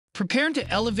Prepare to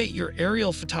elevate your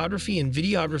aerial photography and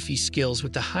videography skills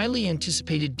with the highly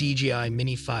anticipated DJI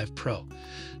Mini 5 Pro.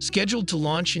 Scheduled to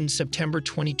launch in September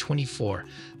 2024,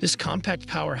 this compact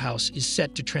powerhouse is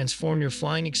set to transform your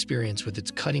flying experience with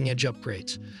its cutting-edge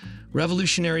upgrades.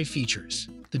 Revolutionary features.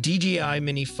 The DJI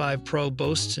Mini 5 Pro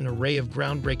boasts an array of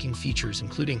groundbreaking features,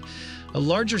 including a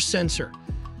larger sensor,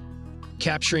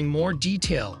 capturing more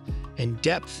detail and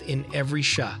depth in every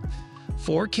shot.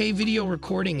 4K video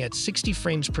recording at 60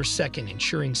 frames per second,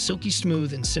 ensuring silky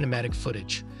smooth and cinematic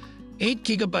footage. 8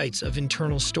 GB of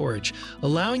internal storage,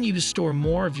 allowing you to store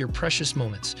more of your precious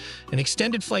moments. An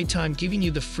extended flight time, giving you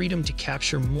the freedom to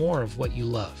capture more of what you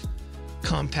love.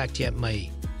 Compact yet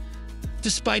mighty.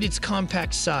 Despite its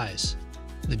compact size,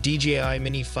 the DJI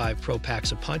Mini 5 Pro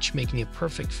packs a punch, making it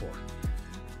perfect for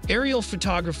aerial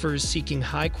photographers seeking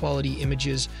high-quality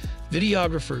images,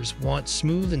 videographers want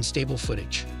smooth and stable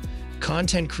footage,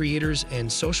 content creators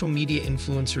and social media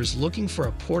influencers looking for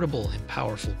a portable and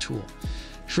powerful tool,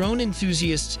 drone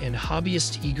enthusiasts and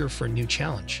hobbyists eager for a new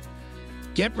challenge.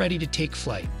 Get ready to take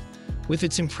flight. With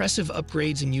its impressive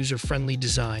upgrades and user-friendly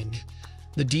design,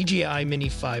 the DJI Mini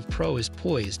 5 Pro is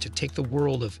poised to take the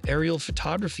world of aerial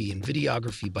photography and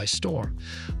videography by storm.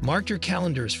 Mark your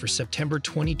calendars for September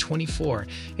 2024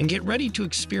 and get ready to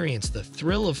experience the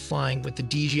thrill of flying with the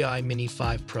DJI Mini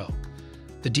 5 Pro.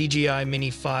 The DJI Mini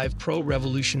 5 Pro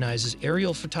revolutionizes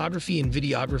aerial photography and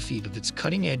videography with its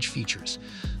cutting-edge features.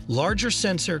 Larger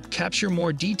sensor, capture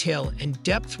more detail and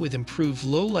depth with improved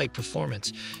low-light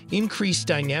performance, increased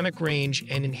dynamic range,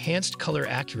 and enhanced color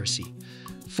accuracy.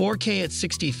 4K at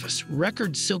 60 fps,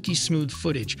 record silky smooth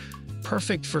footage,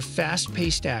 perfect for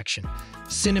fast-paced action,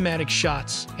 cinematic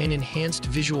shots, and enhanced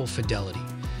visual fidelity.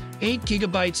 8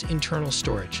 GB internal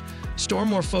storage. Store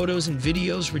more photos and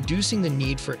videos, reducing the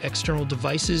need for external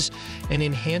devices and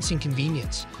enhancing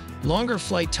convenience. Longer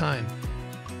flight time.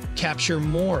 Capture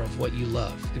more of what you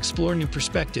love, explore new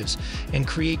perspectives, and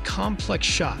create complex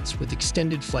shots with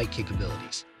extended flight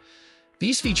capabilities.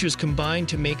 These features combine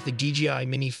to make the DJI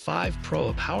Mini 5 Pro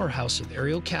a powerhouse of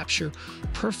aerial capture,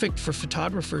 perfect for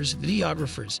photographers,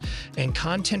 videographers, and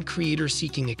content creators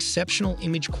seeking exceptional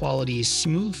image quality,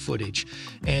 smooth footage,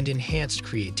 and enhanced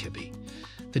creativity.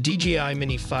 The DJI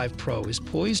Mini 5 Pro is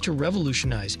poised to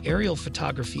revolutionize aerial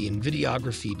photography and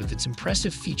videography with its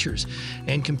impressive features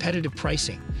and competitive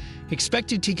pricing.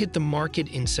 Expected to hit the market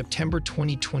in September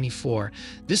 2024,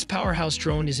 this powerhouse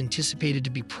drone is anticipated to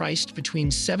be priced between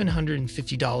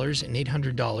 $750 and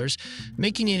 $800,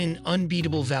 making it an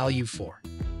unbeatable value for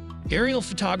aerial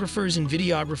photographers and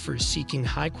videographers seeking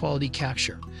high-quality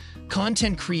capture.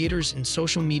 Content creators and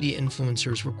social media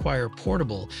influencers require a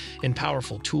portable and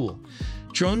powerful tool.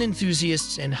 Drone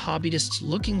enthusiasts and hobbyists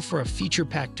looking for a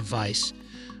feature-packed device.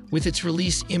 With its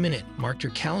release imminent, mark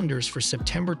your calendars for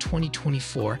September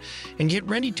 2024 and get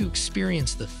ready to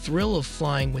experience the thrill of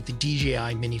flying with the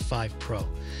DJI Mini 5 Pro.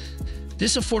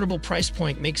 This affordable price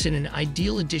point makes it an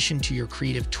ideal addition to your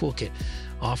creative toolkit,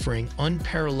 offering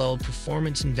unparalleled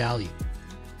performance and value.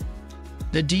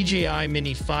 The DJI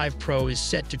Mini 5 Pro is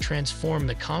set to transform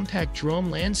the compact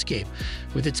drone landscape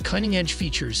with its cutting-edge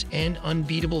features and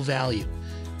unbeatable value.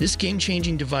 This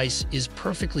game-changing device is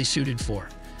perfectly suited for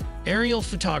aerial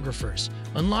photographers.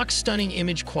 Unlock stunning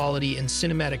image quality and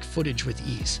cinematic footage with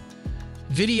ease.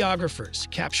 Videographers.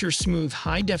 Capture smooth,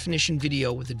 high-definition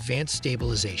video with advanced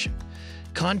stabilization.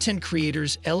 Content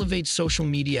creators. Elevate social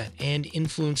media and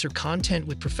influencer content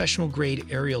with professional-grade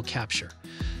aerial capture.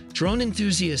 Drone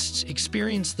enthusiasts.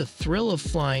 Experience the thrill of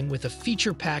flying with a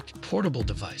feature-packed portable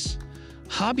device.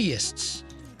 Hobbyists.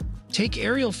 Take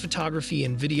aerial photography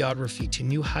and videography to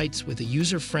new heights with a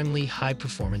user-friendly,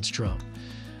 high-performance drone.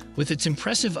 With its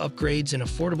impressive upgrades and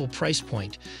affordable price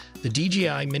point, the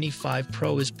DJI Mini 5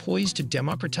 Pro is poised to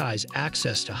democratize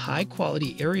access to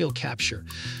high-quality aerial capture,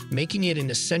 making it an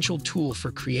essential tool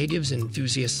for creatives and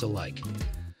enthusiasts alike.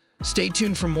 Stay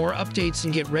tuned for more updates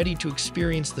and get ready to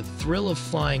experience the thrill of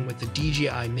flying with the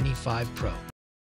DJI Mini 5 Pro.